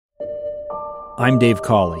I'm Dave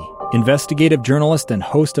Cawley, investigative journalist and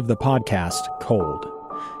host of the podcast Cold.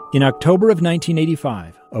 In October of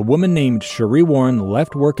 1985, a woman named Sheree Warren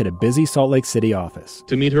left work at a busy Salt Lake City office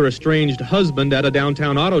to meet her estranged husband at a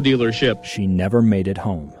downtown auto dealership. She never made it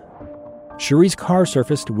home. Sheree's car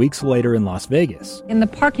surfaced weeks later in Las Vegas. In the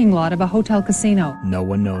parking lot of a hotel casino. No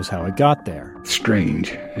one knows how it got there. Strange.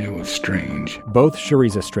 It was strange. Both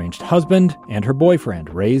Sheree's estranged husband and her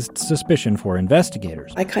boyfriend raised suspicion for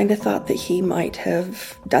investigators. I kind of thought that he might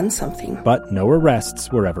have done something. But no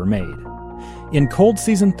arrests were ever made. In Cold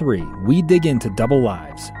Season 3, we dig into double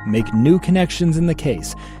lives, make new connections in the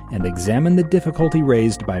case, and examine the difficulty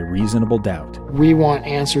raised by reasonable doubt. We want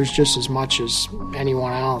answers just as much as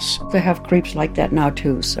anyone else. They have creeps like that now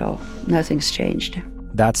too, so nothing's changed.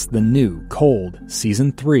 That's the new Cold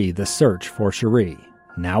Season 3, The Search for Sheree,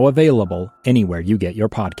 now available anywhere you get your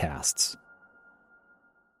podcasts.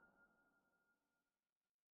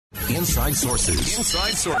 Inside Sources.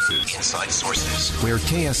 Inside Sources. Inside Sources. Where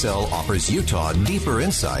KSL offers Utah deeper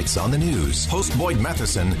insights on the news. Host Boyd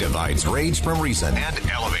Matheson divides rage from reason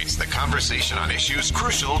and elevates the conversation on issues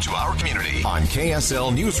crucial to our community. On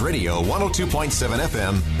KSL News Radio 102.7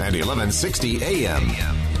 FM and 1160 AM.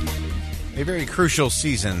 A very crucial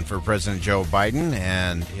season for President Joe Biden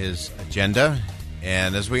and his agenda.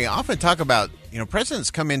 And as we often talk about,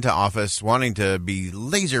 presidents come into office wanting to be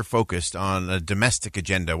laser focused on a domestic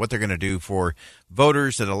agenda, what they're going to do for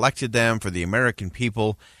voters that elected them, for the American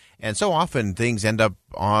people. And so often things end up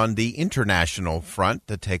on the international front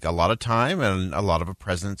that take a lot of time and a lot of a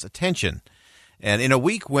president's attention. And in a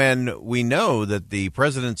week when we know that the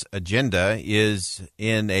president's agenda is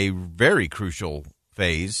in a very crucial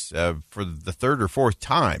phase for the third or fourth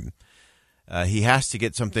time, he has to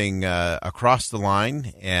get something across the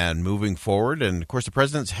line and moving forward. And, of course, the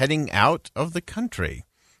president's heading out of the country.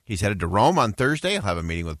 He's headed to Rome on Thursday. He'll have a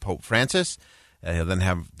meeting with Pope Francis. He'll then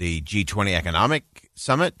have the G20 Economic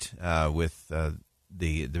Summit with the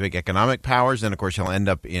big economic powers. And, of course, he'll end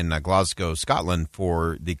up in Glasgow, Scotland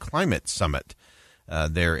for the Climate Summit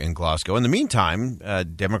there in Glasgow. In the meantime,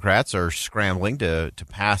 Democrats are scrambling to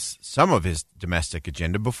pass some of his domestic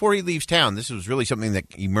agenda before he leaves town. This was really something that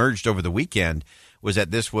emerged over the weekend, was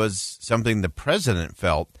that this was something the president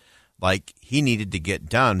felt like he needed to get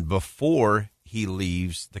done before he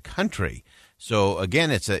leaves the country. So,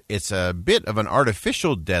 again, it's a bit of an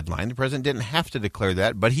artificial deadline. The president didn't have to declare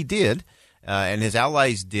that, but he did, and his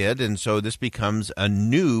allies did, and so this becomes a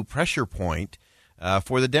new pressure point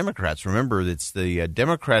for the Democrats. Remember, it's the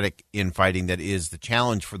Democratic infighting that is the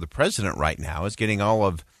challenge for the president right now, is getting all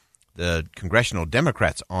of the congressional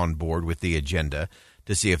Democrats on board with the agenda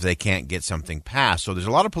to see if they can't get something passed. So there's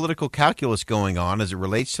a lot of political calculus going on as it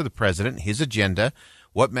relates to the president, his agenda,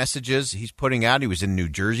 what messages he's putting out. He was in New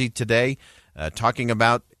Jersey today talking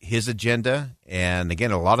about his agenda. And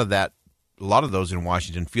again, a lot of those in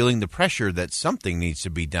Washington feeling the pressure that something needs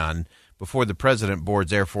to be done before the president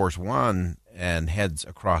boards Air Force One and heads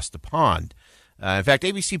across the pond. In fact,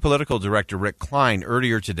 ABC political director Rick Klein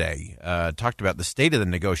earlier today talked about the state of the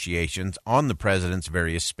negotiations on the president's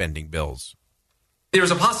various spending bills.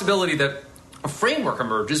 There's a possibility that a framework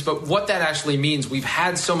emerges, but what that actually means, we've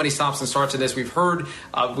had so many stops and starts in this. We've heard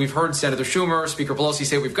Senator Schumer, Speaker Pelosi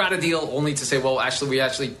say we've got a deal, only to say, well, we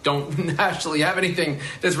actually don't actually have anything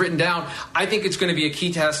that's written down. I think it's going to be a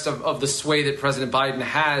key test of the sway that President Biden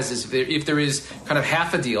has, is if there is kind of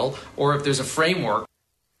half a deal or if there's a framework.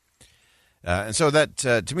 And so that,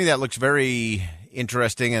 to me, that looks very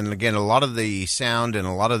interesting. And again, a lot of the sound and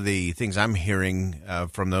a lot of the things I'm hearing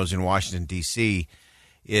from those in Washington, D.C.,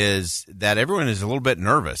 is that everyone is a little bit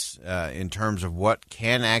nervous in terms of what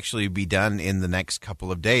can actually be done in the next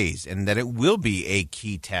couple of days, and that it will be a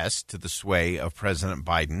key test to the sway of President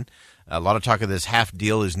Biden. A lot of talk of this half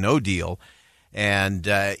deal is no deal. And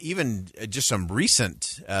even just some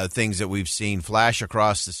recent things that we've seen flash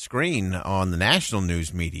across the screen on the national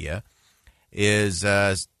news media is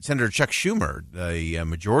Senator Chuck Schumer, the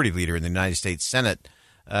majority leader in the United States Senate,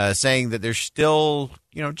 saying that there's still,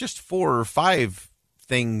 just 4 or 5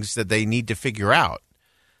 things that they need to figure out.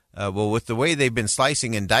 Well, with the way they've been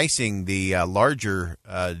slicing and dicing the larger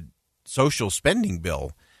social spending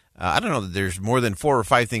bill, I don't know that there's more than 4 or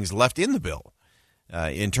 5 things left in the bill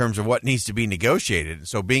in terms of what needs to be negotiated.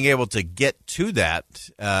 So being able to get to that,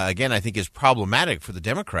 again, I think is problematic for the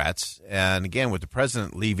Democrats. And again, with the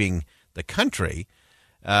president leaving the country.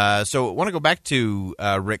 So I want to go back to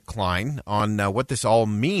Rick Klein on what this all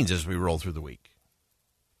means as we roll through the week.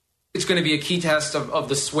 It's going to be a key test of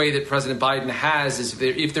the sway that President Biden has. Is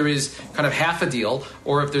if there is kind of half a deal,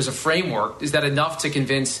 or if there's a framework, is that enough to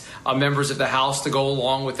convince members of the House to go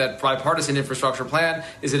along with that bipartisan infrastructure plan?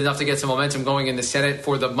 Is it enough to get some momentum going in the Senate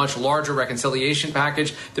for the much larger reconciliation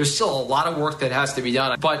package? There's still a lot of work that has to be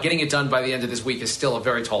done, but getting it done by the end of this week is still a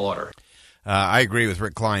very tall order. I agree with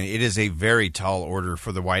Rick Klein. It is a very tall order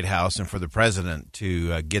for the White House and for the president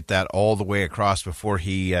to get that all the way across before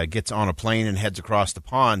he gets on a plane and heads across the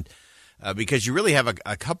pond, because you really have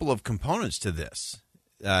a couple of components to this.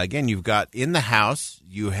 Again, you've got in the House,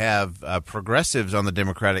 you have progressives on the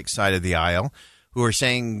Democratic side of the aisle who are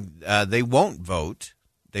saying they won't vote,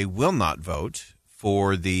 they will not vote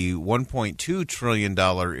for the $1.2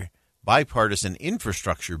 trillion bipartisan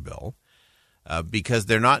infrastructure bill. Because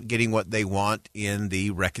they're not getting what they want in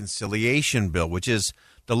the reconciliation bill, which is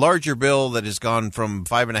the larger bill that has gone from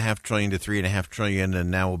 $5.5 trillion to $3.5 trillion, and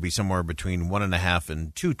now will be somewhere between $1.5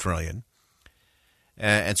 and $2 trillion.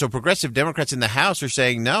 And so progressive Democrats in the House are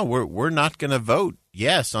saying, no, we're not going to vote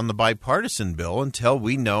yes on the bipartisan bill until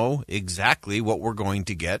we know exactly what we're going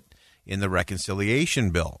to get in the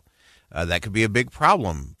reconciliation bill. That could be a big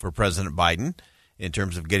problem for President Biden in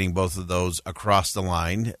terms of getting both of those across the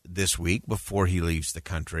line this week before he leaves the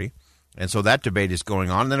country. And so that debate is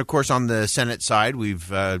going on. And then, of course, on the Senate side,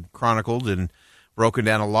 we've chronicled and broken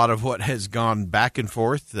down a lot of what has gone back and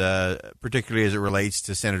forth, particularly as it relates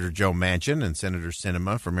to Senator Joe Manchin and Senator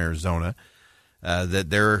Sinema from Arizona,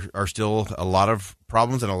 that there are still a lot of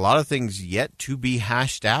problems and a lot of things yet to be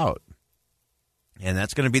hashed out. And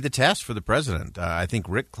that's going to be the test for the president. I think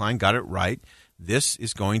Rick Klein got it right. This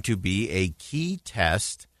is going to be a key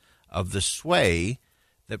test of the sway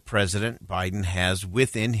that President Biden has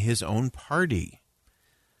within his own party.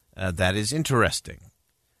 That is interesting.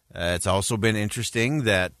 It's also been interesting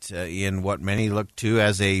that in what many look to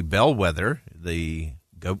as a bellwether, the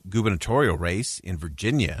gubernatorial race in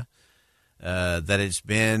Virginia, that it's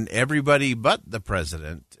been everybody but the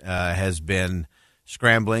president has been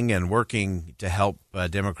scrambling and working to help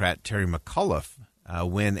Democrat Terry McAuliffe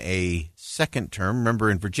win a second term. Remember,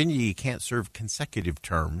 in Virginia, you can't serve consecutive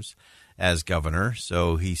terms as governor.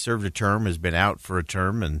 So he served a term, has been out for a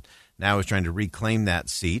term, and now is trying to reclaim that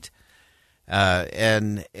seat.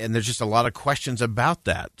 And there's just a lot of questions about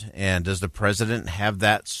that. And does the president have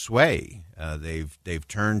that sway? They've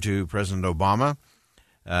turned to President Obama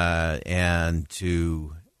and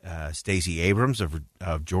to Stacey Abrams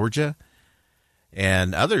of Georgia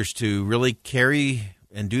and others to really carry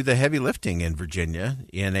and do the heavy lifting in Virginia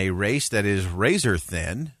in a race that is razor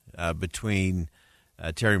thin between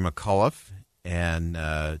Terry McAuliffe and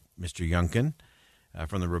Mr. Youngkin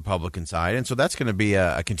from the Republican side. And so that's going to be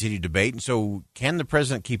a continued debate. And so can the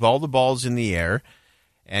president keep all the balls in the air,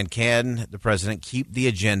 and can the president keep the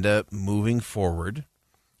agenda moving forward?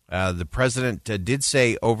 The president did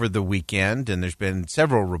say over the weekend, and there's been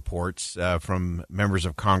several reports from members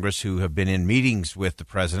of Congress who have been in meetings with the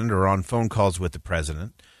president or on phone calls with the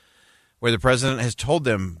president, where the president has told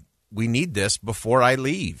them, we need this before I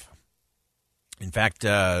leave. In fact,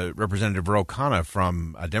 Representative Ro Khanna,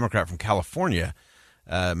 from a Democrat from California,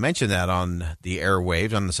 mentioned that on the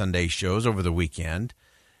airwaves on the Sunday shows over the weekend.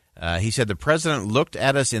 He said the president looked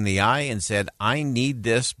at us in the eye and said, I need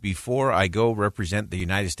this before I go represent the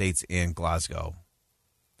United States in Glasgow.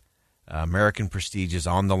 American prestige is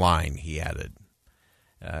on the line, he added.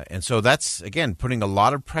 And so that's, again, putting a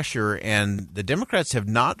lot of pressure. And the Democrats have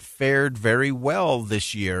not fared very well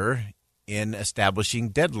this year in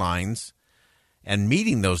establishing deadlines and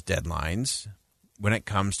meeting those deadlines when it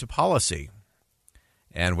comes to policy.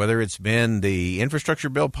 And whether it's been the infrastructure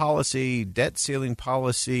bill policy, debt ceiling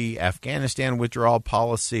policy, Afghanistan withdrawal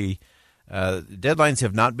policy, deadlines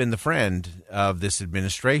have not been the friend of this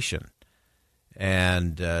administration.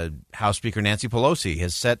 And House Speaker Nancy Pelosi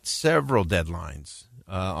has set several deadlines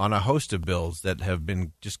on a host of bills that have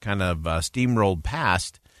been just kind of steamrolled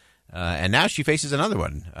past. And now she faces another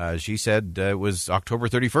one. She said it was October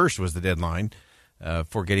 31st was the deadline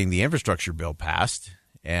for getting the infrastructure bill passed.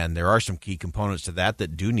 And there are some key components to that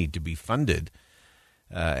do need to be funded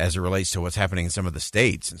as it relates to what's happening in some of the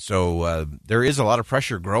states. And so there is a lot of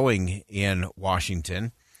pressure growing in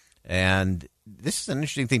Washington. And this is an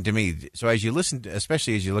interesting thing to me. So as you listen,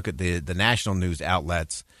 especially as you look at the national news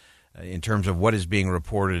outlets in terms of what is being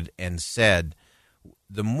reported and said,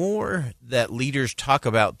 the more that leaders talk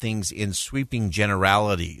about things in sweeping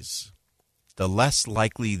generalities, the less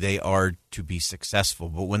likely they are to be successful.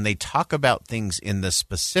 But when they talk about things in the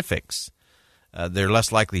specifics, they're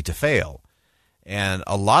less likely to fail. And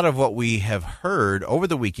a lot of what we have heard over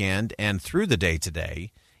the weekend and through the day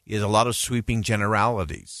today is a lot of sweeping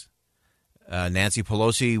generalities. Nancy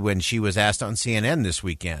Pelosi, when she was asked on CNN this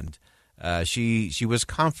weekend, she was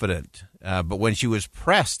confident. But when she was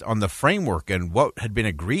pressed on the framework and what had been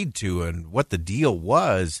agreed to and what the deal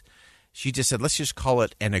was, she just said, let's just call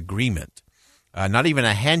it an agreement. Not even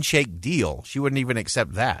a handshake deal. She wouldn't even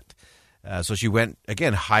accept that. So she went,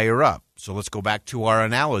 again, higher up. So let's go back to our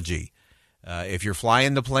analogy. If you're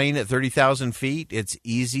flying the plane at 30,000 feet, it's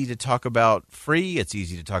easy to talk about free. It's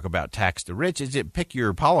easy to talk about tax the rich. Pick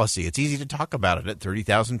your policy. It's easy to talk about it at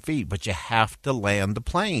 30,000 feet, but you have to land the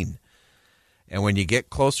plane. And when you get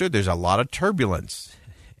closer, there's a lot of turbulence.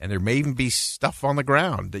 And there may even be stuff on the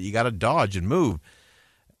ground that you got to dodge and move.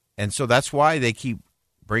 And so that's why they keep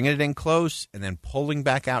bringing it in close and then pulling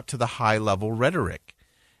back out to the high-level rhetoric.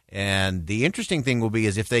 And the interesting thing will be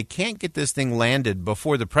is if they can't get this thing landed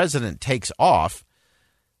before the president takes off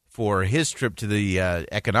for his trip to the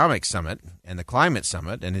economic summit and the climate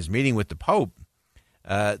summit and his meeting with the Pope,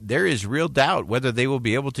 there is real doubt whether they will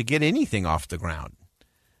be able to get anything off the ground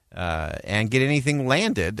and get anything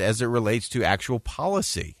landed as it relates to actual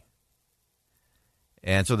policy.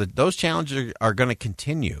 And so those challenges are going to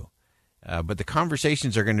continue. But the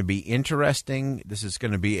conversations are going to be interesting. This is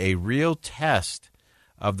going to be a real test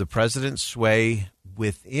of the president's sway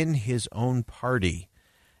within his own party.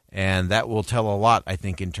 And that will tell a lot, I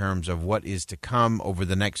think, in terms of what is to come over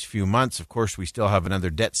the next few months. Of course, we still have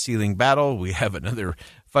another debt ceiling battle. We have another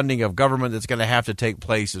funding of government that's going to have to take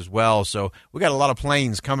place as well. So we got a lot of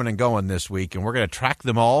planes coming and going this week, and we're going to track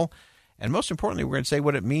them all. And most importantly, we're going to say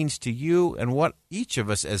what it means to you and what each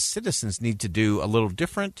of us as citizens need to do a little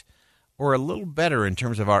different or a little better in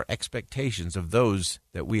terms of our expectations of those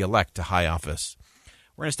that we elect to high office.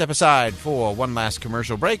 We're going to step aside for one last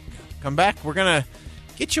commercial break. Come back. We're going to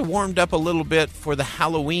get you warmed up a little bit for the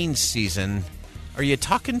Halloween season. Are you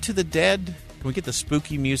talking to the dead? Can we get the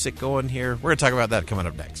spooky music going here? We're going to talk about that coming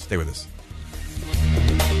up next. Stay with us.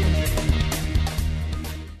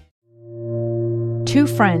 Two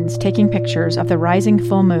friends taking pictures of the rising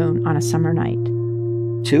full moon on a summer night.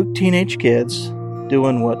 Two teenage kids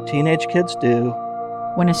doing what teenage kids do.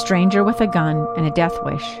 When a stranger with a gun and a death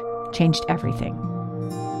wish changed everything.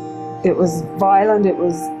 It was violent, it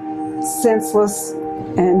was senseless,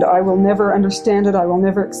 and I will never understand it, I will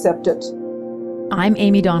never accept it. I'm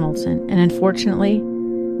Amy Donaldson, and unfortunately,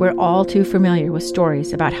 we're all too familiar with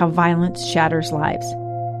stories about how violence shatters lives.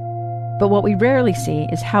 But what we rarely see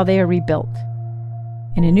is how they are rebuilt.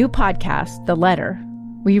 In a new podcast, The Letter,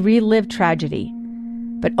 we relive tragedy,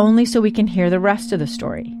 but only so we can hear the rest of the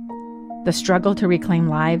story. The struggle to reclaim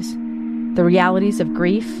lives, the realities of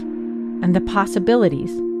grief, and the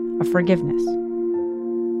possibilities of forgiveness.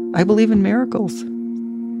 I believe in miracles.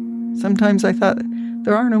 Sometimes I thought,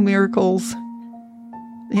 there are no miracles.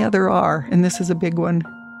 Yeah, there are, and this is a big one.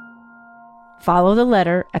 Follow The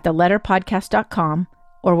Letter at theletterpodcast.com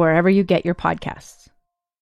or wherever you get your podcasts.